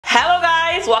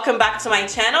welcome back to my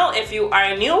channel. If you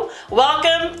are new,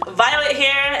 welcome. Violet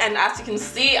here, and as you can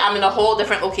see, I'm in a whole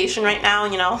different location right now,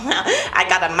 you know. I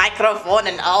got a microphone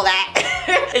and all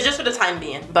that. It's just for the time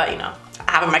being, but you know,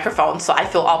 I have a microphone, so I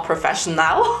feel all professional.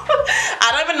 I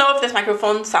don't even know if this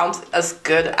microphone sounds as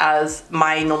good as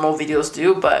my normal videos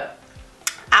do, but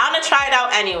I'm gonna try it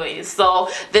out anyways. So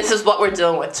this is what we're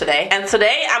dealing with today. And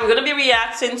today I'm gonna be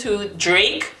reacting to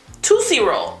Drake Toosie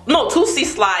roll. No, Toosie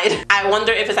slide. I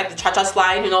wonder if it's like the cha-cha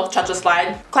slide, you know, cha-cha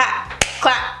slide. Clap,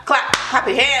 clap, clap, clap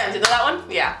your hands. You know that one?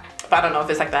 Yeah. I don't know if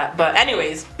it's like that, but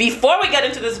anyways, before we get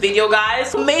into this video,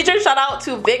 guys, major shout out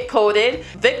to Viðbrögð.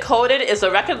 Viðbrögð is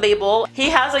a record label. He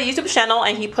has a YouTube channel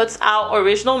and he puts out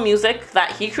original music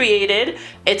that he created.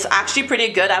 It's actually pretty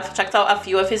good. I've checked out a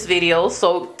few of his videos,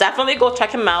 so definitely go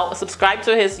check him out. Subscribe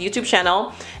to his YouTube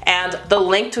channel, and the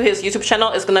link to his YouTube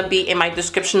channel is gonna be in my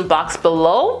description box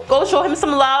below. Go show him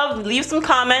some love, leave some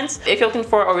comments. If you're looking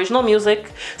for original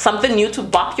music, something new to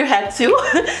bop your head to,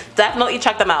 definitely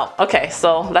check them out. Okay,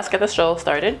 so let's get the show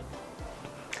started.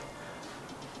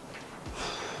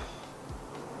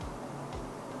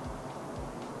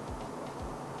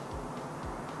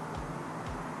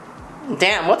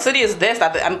 Damn, what city is this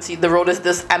that the road is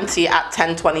this empty at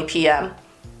 10:20 p.m.?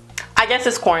 I guess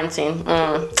it's quarantine.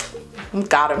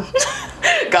 Got him.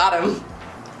 Got him.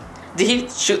 Did he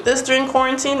shoot this during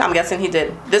quarantine? I'm guessing he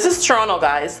did. This is Toronto,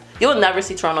 guys. You'll never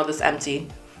see Toronto this empty.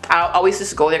 I always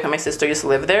used to go there because my sister used to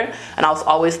live there, and I was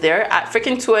always there at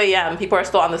freaking 2 a.m. People are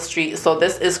still on the street, so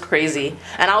this is crazy.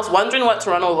 And I was wondering what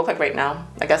Toronto will look like right now.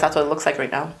 I guess that's what it looks like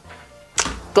right now.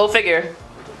 Go figure.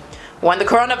 When the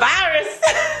coronavirus,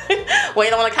 when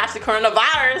you don't want to catch the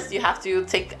coronavirus, you have to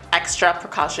take extra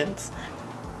precautions.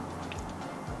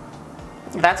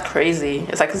 That's crazy.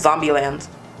 It's like zombie land.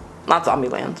 Not zombie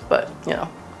land, but you know.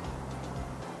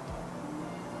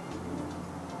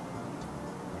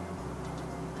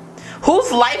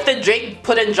 Whose life did Drake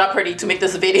put in jeopardy to make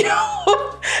this video?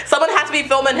 Someone had to be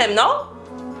filming him, no?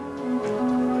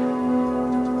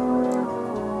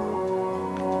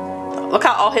 Look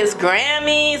at all his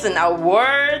Grammys and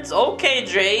awards. Okay,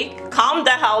 Drake, calm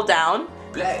the hell down.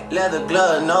 Black leather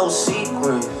glove, no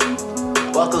sequins.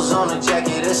 Buckles on the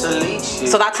jacket, it's elite shit.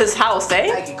 So that's his house, eh?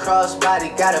 Like your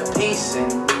crossbody got a piece in.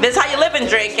 This how you living,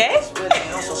 Drake, eh?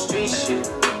 Street shit.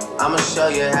 I'ma show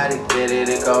you how to get it.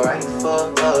 It go right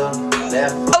foot up,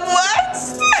 left foot. What?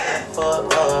 Left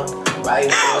foot up,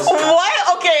 right foot. What?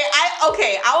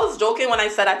 Okay, I was joking when I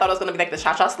said I thought it was gonna be like the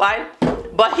cha-cha slide,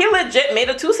 but he legit made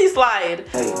a Toosie slide.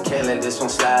 Hey, can't let this one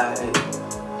slide.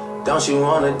 Don't you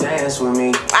wanna dance with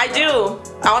me? I do.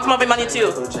 I want some of your money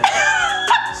too.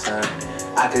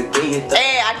 I could get you.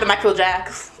 Hey, I the Michael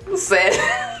Jackson said.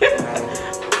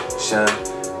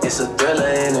 It's a thriller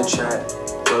in a track.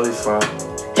 Where we from?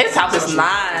 His house is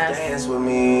nice. Dance with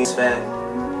me,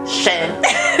 Shit.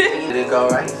 It go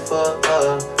right foot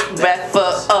up, left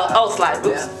foot up. Oh, slide. Oops.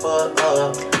 left foot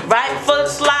up, right foot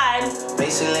slide.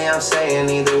 Basically, I'm saying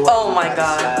either way. Oh my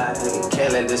god.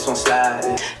 Can't let this one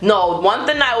slide. No, one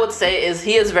thing I would say is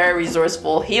he is very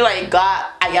resourceful. He like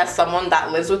got, I guess, someone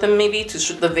that lives with him maybe to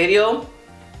shoot the video,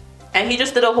 and he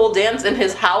just did a whole dance in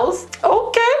his house.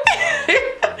 Okay.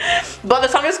 But the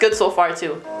song is good so far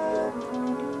too.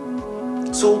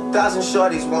 2,000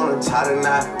 shorties wanna tie the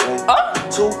knot. Oh.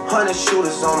 200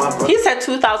 shooters on my. He said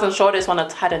 2,000 shorties want to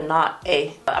tie the knot.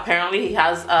 A. Apparently he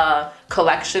has a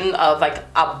collection of like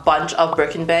a bunch of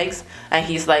Birkin bags, and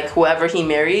he's like, whoever he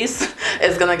marries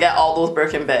is gonna get all those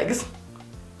Birkin bags.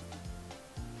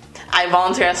 I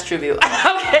volunteer as tribute.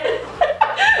 Okay.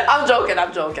 I'm joking.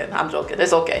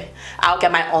 It's okay. I'll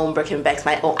get my own Birkin bags,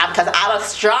 my own, because I'm a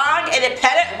strong,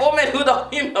 independent woman who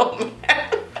don't, you know,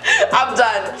 man. I'm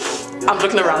done. I'm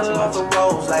looking around too much.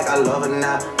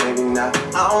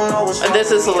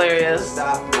 This is hilarious.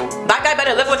 That guy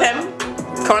better live with him.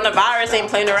 Coronavirus ain't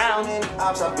playing around.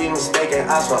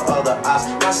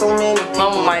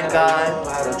 Oh my god.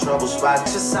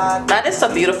 That is a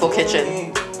beautiful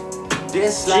kitchen.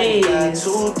 Jeez.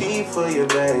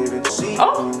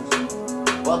 Oh.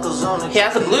 He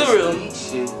has a blue room.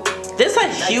 This is a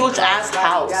huge ass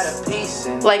house.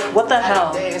 Like, what the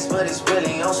hell?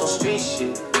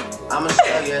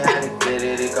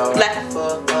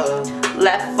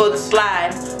 Left foot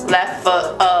slide, left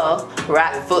foot up,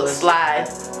 right foot slide.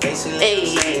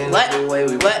 Hey, what?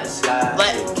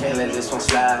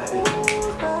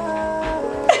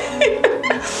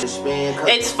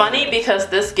 It's funny because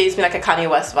this gives me like a Kanye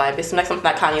West vibe. It seems like something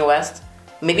that Kanye West,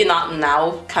 maybe not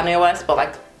now Kanye West, but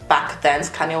like back then's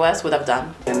Kanye West would have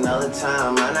done.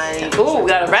 Ooh, we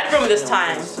got a red room this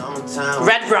time.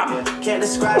 Red room. Can't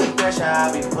describe the pressure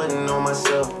I be putting on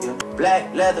myself.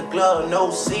 Black leather glove, no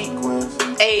sequins.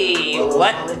 Hey,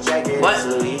 what?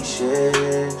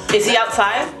 Is he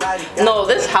outside? No,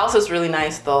 this house is really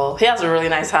nice though. He has a really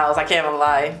nice house, I can't even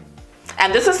lie.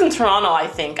 And this is in Toronto, I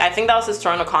think. I think that was his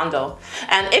Toronto condo.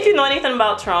 And if you know anything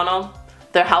about Toronto,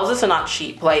 their houses are not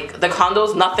cheap. Like, the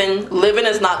condos, nothing. Living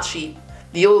is not cheap.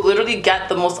 You'll literally get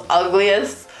the most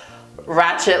ugliest,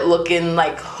 ratchet looking,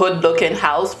 like hood looking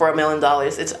house for $1 million.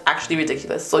 It's actually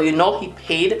ridiculous. So you know he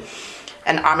paid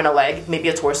an arm and a leg, maybe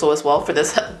a torso as well, for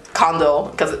this condo,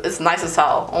 because it's nice as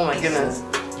hell. Oh my goodness.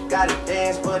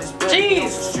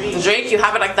 Jeez, Drake, you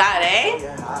have it like that, eh?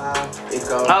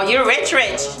 Oh, you're rich.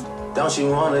 Don't you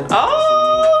wanna?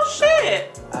 Oh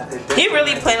shit! He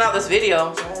really playing out this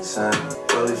video.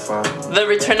 The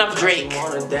return of Drake,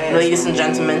 ladies and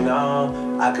gentlemen.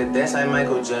 I could dance like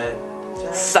Michael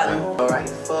Jackson. Son. Right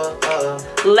foot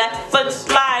up. Left foot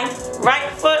slide. Right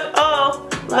foot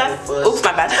up. Left foot. Oops,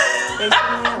 my bad.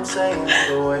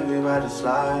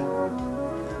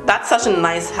 That's such a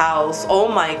nice house. Oh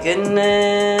my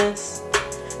goodness.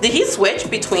 Did he switch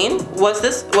between? Was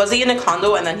he in a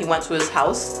condo and then he went to his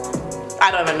house?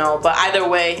 I don't even know, but either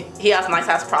way, he has nice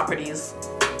ass properties.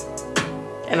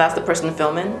 And that's the person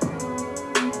filming.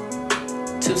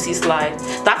 Toosie slide.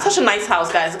 That's such a nice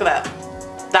house, guys. Look at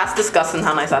that. That's disgusting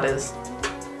how nice that is.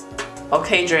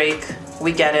 Okay, Drake,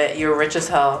 we get it. You're rich as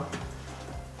hell.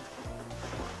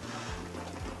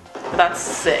 That's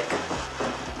sick.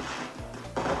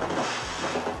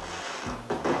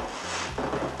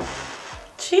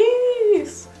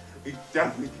 Jeez. He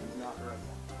definitely cannot run.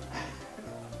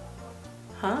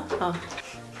 Huh? Oh.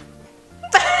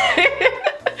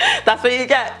 That's what you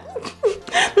get.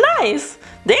 Nice.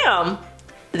 Damn.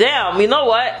 You know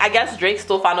what? I guess Drake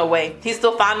still found a way. He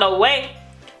still found a way.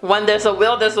 When there's a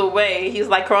will, there's a way. He's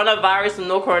like, coronavirus and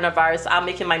no coronavirus. I'm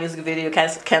making my music video. You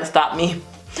guys can't stop me.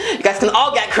 You guys can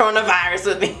all get coronavirus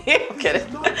with me. I'm kidding.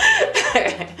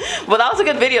 But that was a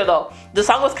good video though. The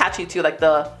song was catchy too, like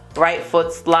the right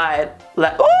foot slide.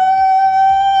 Ooh,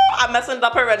 I'm messing it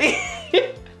up already.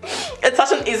 It's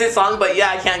such an easy song, but yeah,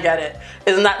 I can't get it.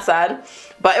 Isn't that sad?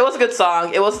 But it was a good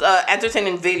song. It was an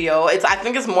entertaining video. I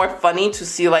think it's more funny to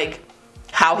see like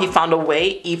how he found a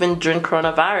way even during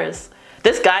coronavirus.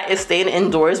 This guy is staying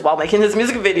indoors while making his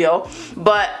music video.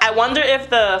 But I wonder if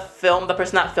the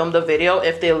person that filmed the video,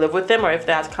 if they live with him or if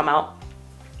they have to come out.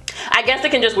 I guess they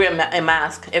can just wear a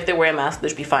mask. If they wear a mask, they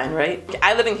should be fine, right?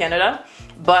 I live in Canada,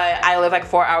 but I live like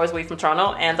 4 hours away from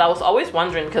Toronto, and I was always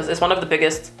wondering, because it's one of the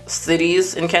biggest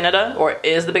cities in Canada, or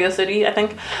is the biggest city, I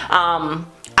think. I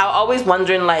was always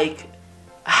wondering, like,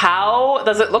 how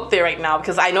does it look there right now?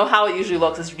 Because I know how it usually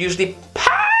looks. It's usually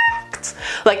packed.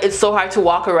 Like, it's so hard to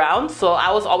walk around. So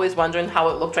I was always wondering how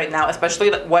it looked right now,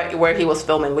 especially like where he was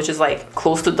filming, which is like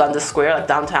close to Dundas Square, like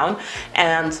downtown.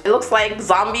 And it looks like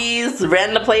zombies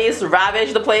ran the place,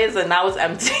 ravaged the place, and now it's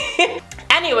empty.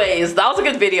 Anyways, that was a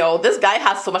good video. This guy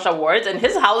has so much awards and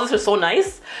his houses are so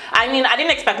nice. I mean, I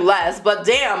didn't expect less, but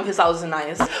damn, his house is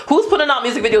nice. Who's putting out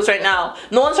music videos right now?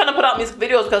 No one's trying to put out music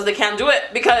videos because they can't do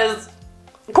it because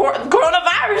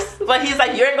coronavirus. But he's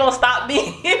like, you ain't gonna stop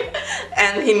me.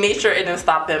 And he made sure it didn't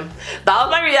stop him. That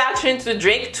was my reaction to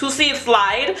Drake Toosie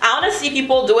slide. I want to see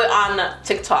people do it on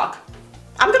TikTok.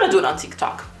 I'm gonna do it on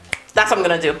TikTok. That's what I'm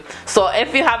gonna do. So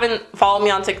if you haven't followed me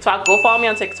on TikTok, go follow me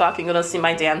on TikTok. You're gonna see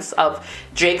my dance of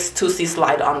Drake's Toosie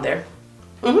slide on there.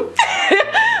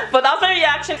 But that was my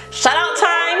reaction. Shout out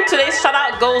time. Today's shout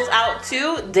out goes out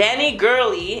to Danny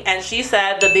Girly, and she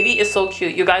said the baby is so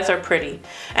cute. You guys are pretty.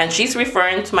 And she's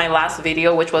referring to my last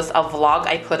video, which was a vlog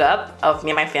I put up of me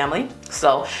and my family.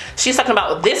 So she's talking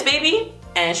about this baby,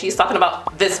 and she's talking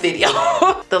about this video.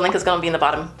 The link is gonna be in the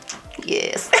bottom.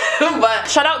 Yes. But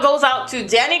shout out goes out to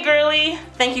Danny Girly.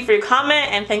 Thank you for your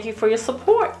comment and thank you for your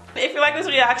support. If you like this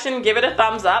reaction, give it a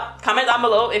thumbs up. Comment down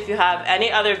below if you have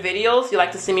any other videos you'd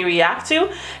like to see me react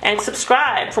to, and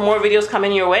subscribe for more videos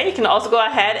coming your way. You can also go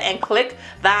ahead and click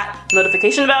that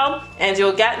notification bell and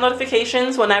you'll get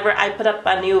notifications whenever I put up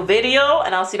a new video,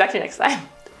 and I'll see you back here next time.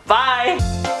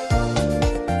 Bye.